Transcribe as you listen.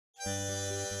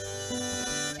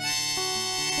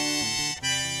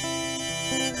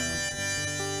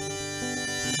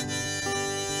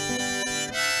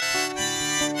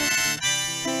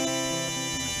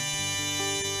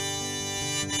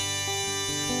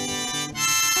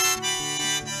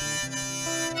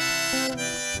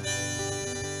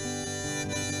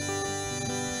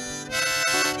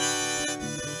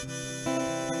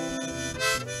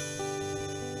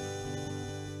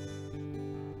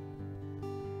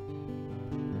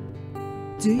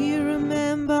Do you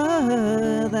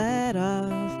remember that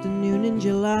afternoon in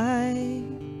July?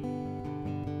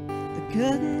 The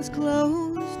curtains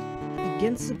closed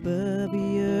against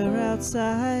suburbia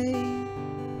outside.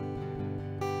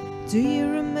 Do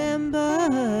you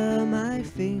remember my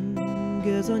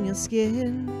fingers on your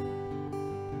skin?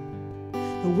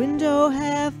 The window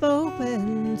half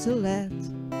open to let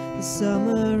the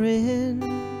summer in.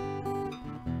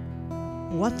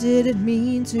 What did it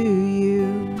mean to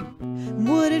you?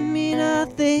 Would it mean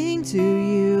nothing to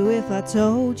you if I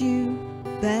told you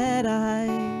that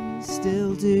I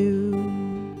still do?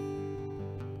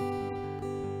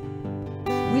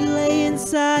 We lay in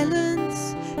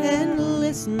silence and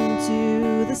listen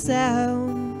to the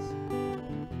sounds,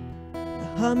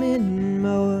 the humming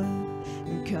mower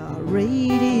and car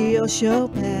radio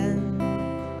Chopin.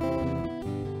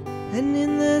 And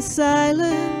in the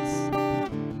silence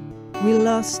we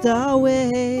lost our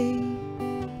way.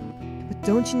 But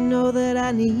don't you know that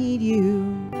I need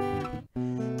you?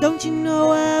 Don't you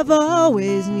know I've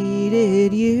always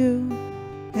needed you?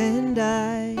 And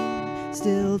I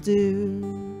still do.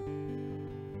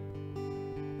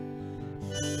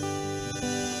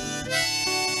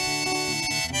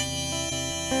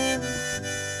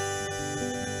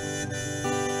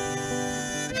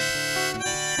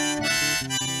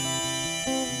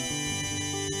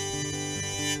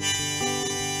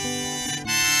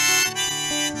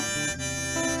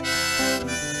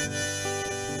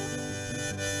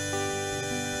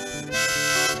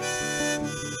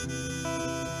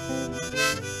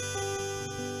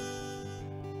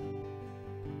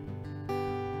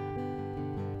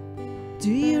 Do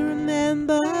you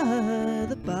remember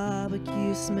the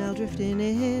barbecue smell drifting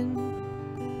in?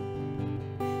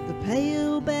 The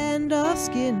pale band of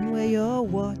skin where your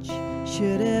watch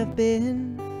should have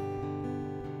been?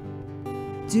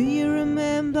 Do you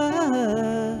remember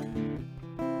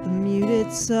the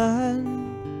muted sun?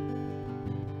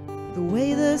 The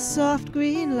way the soft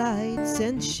green light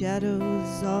sent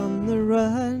shadows on the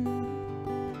run?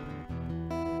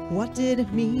 What did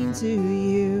it mean to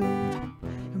you?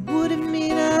 Would it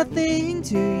mean nothing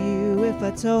to you if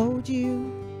I told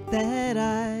you that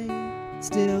I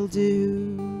still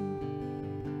do?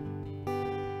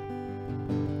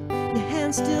 Your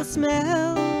hands still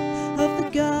smell of the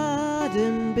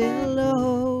garden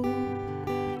below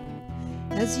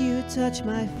as you touch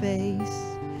my face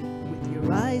with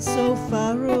your eyes so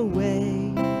far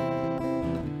away.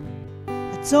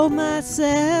 I told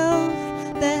myself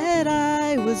that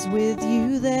I was with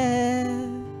you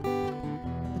there.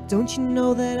 Don't you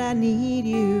know that I need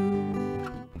you?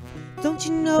 Don't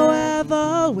you know I've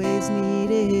always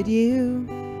needed you?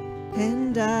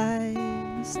 And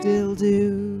I still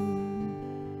do.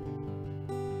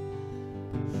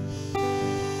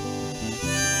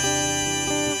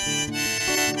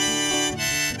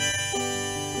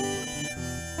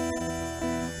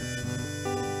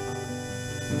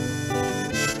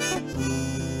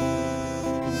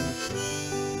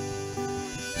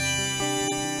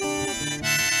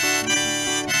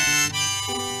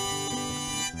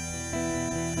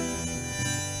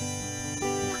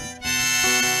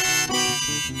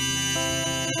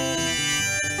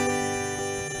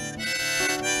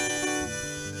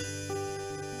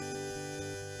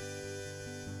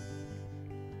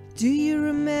 Do you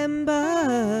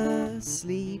remember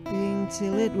sleeping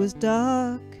till it was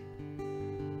dark?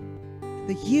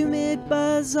 The humid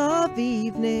buzz of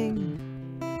evening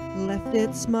left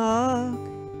its mark.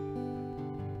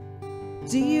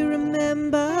 Do you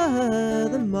remember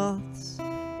the moths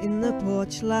in the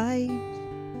porch light?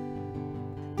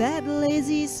 That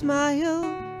lazy smile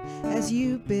as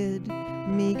you bid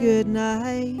me good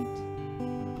night?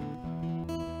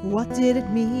 What did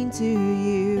it mean to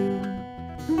you?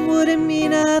 Would it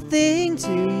mean nothing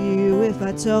to you if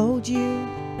I told you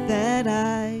that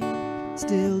I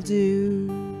still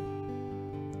do?